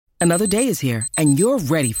Another day is here, and you're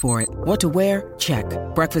ready for it. What to wear? Check.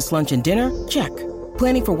 Breakfast, lunch, and dinner? Check.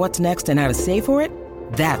 Planning for what's next and how to save for it?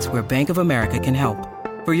 That's where Bank of America can help.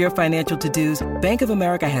 For your financial to-dos, Bank of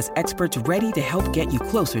America has experts ready to help get you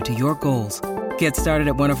closer to your goals. Get started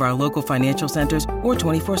at one of our local financial centers or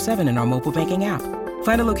 24/7 in our mobile banking app.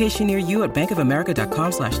 Find a location near you at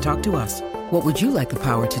bankofamerica.com/talktous. What would you like the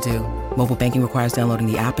power to do? Mobile banking requires downloading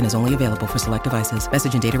the app and is only available for select devices.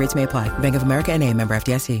 Message and data rates may apply. Bank of America N.A., member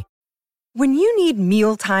FDIC. When you need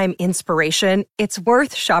mealtime inspiration, it's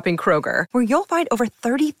worth shopping Kroger, where you'll find over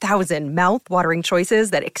 30,000 mouth-watering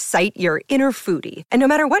choices that excite your inner foodie. And no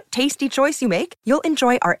matter what tasty choice you make, you'll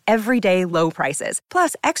enjoy our everyday low prices,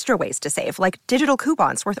 plus extra ways to save, like digital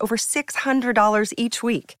coupons worth over $600 each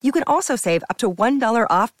week. You can also save up to $1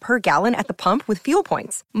 off per gallon at the pump with fuel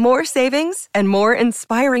points. More savings and more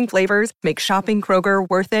inspiring flavors make shopping Kroger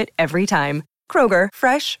worth it every time. Kroger,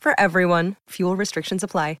 fresh for everyone. Fuel restrictions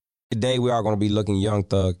apply. Today, we are going to be looking Young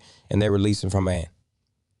Thug, and they're releasing from Man.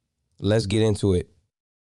 Let's get into it.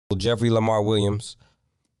 Jeffrey Lamar Williams,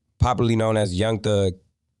 popularly known as Young Thug,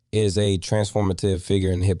 is a transformative figure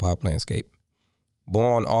in the hip-hop landscape.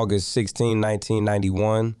 Born August 16,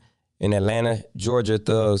 1991, in Atlanta, Georgia,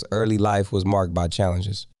 Thug's early life was marked by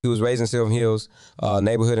challenges. He was raised in Silver Hills,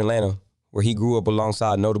 neighborhood in Atlanta, where he grew up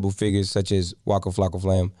alongside notable figures such as Waka Flocka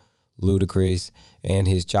Flame, Ludacris, and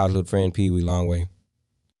his childhood friend Pee Wee Longway.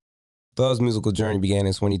 Thug's musical journey began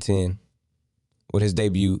in 2010 with his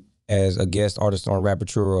debut as a guest artist on Rapper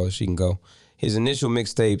Churro, She Can Go. His initial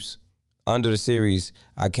mixtapes under the series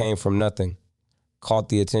I Came From Nothing caught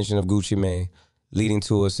the attention of Gucci Mane, leading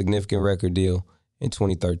to a significant record deal in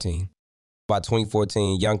 2013. By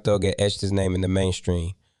 2014, Young Thug had etched his name in the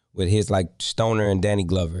mainstream with hits like Stoner and Danny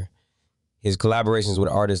Glover. His collaborations with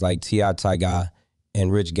artists like T.I. Tyga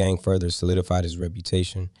and Rich Gang further solidified his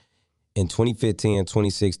reputation. In 2015 and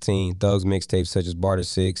 2016, Thug's mixtapes such as Barter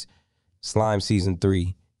 6, Slime Season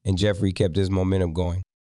 3, and Jeffrey kept his momentum going.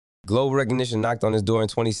 Global recognition knocked on his door in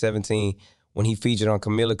 2017 when he featured on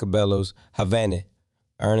Camila Cabello's Havana,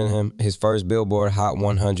 earning him his first Billboard Hot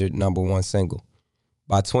 100 #1 single.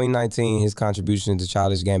 By 2019, his contribution to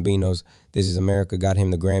Childish Gambino's This Is America got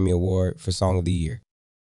him the Grammy Award for Song of the Year.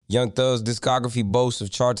 Young Thug's discography boasts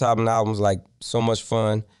of chart-topping albums like So Much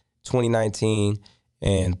Fun, 2019,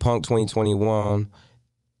 and Punk 2021.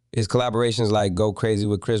 His collaborations like Go Crazy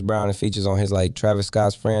with Chris Brown and features on his like Travis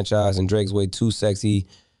Scott's Franchise and Drake's Way Too Sexy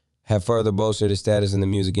have further bolstered his status in the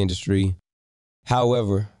music industry.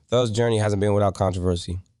 However, Thug's journey hasn't been without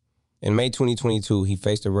controversy. In May 2022, he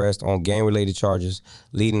faced arrest on gang-related charges,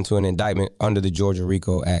 leading to an indictment under the Georgia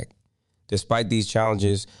RICO Act. Despite these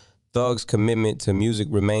challenges, Thug's commitment to music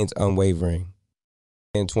remains unwavering.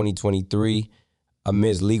 In 2023,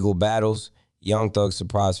 amidst legal battles, Young Thug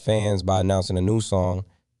surprised fans by announcing a new song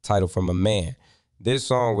titled From a Man. This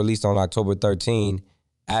song, released on October 13,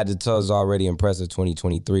 added to Thug's already impressive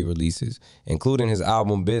 2023 releases, including his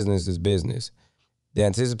album Business is Business. The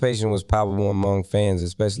anticipation was palpable among fans,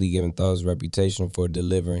 especially given Thug's reputation for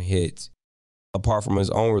delivering hits. Apart from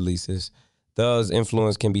his own releases, Thug's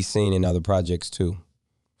influence can be seen in other projects too.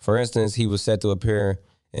 For instance, he was set to appear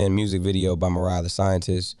in a music video by Mariah the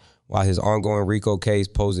Scientist. While his ongoing RICO case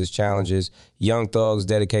poses challenges, Young Thug's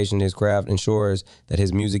dedication to his craft ensures that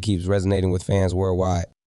his music keeps resonating with fans worldwide.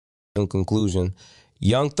 In conclusion,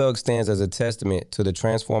 Young Thug stands as a testament to the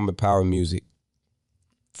transformative power of music.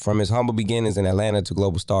 From his humble beginnings in Atlanta to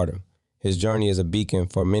global stardom, his journey is a beacon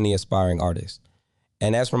for many aspiring artists.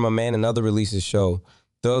 And as From a Man and other releases show,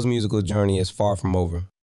 Thug's musical journey is far from over.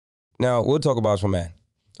 Now, we'll talk about From a Man.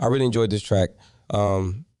 I really enjoyed this track.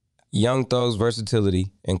 Young Thug's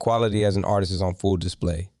versatility and quality as an artist is on full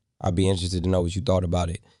display. I'd be interested to know what you thought about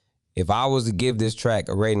it. If I was to give this track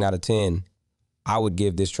a rating out of 10, I would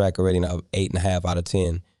give this track a rating of 8.5 out of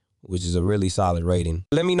 10, which is a really solid rating.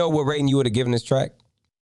 Let me know what rating you would have given this track.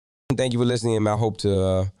 Thank you for listening, and I hope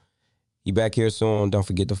to be back here soon. Don't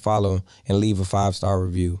forget to follow and leave a 5-star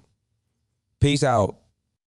review. Peace out.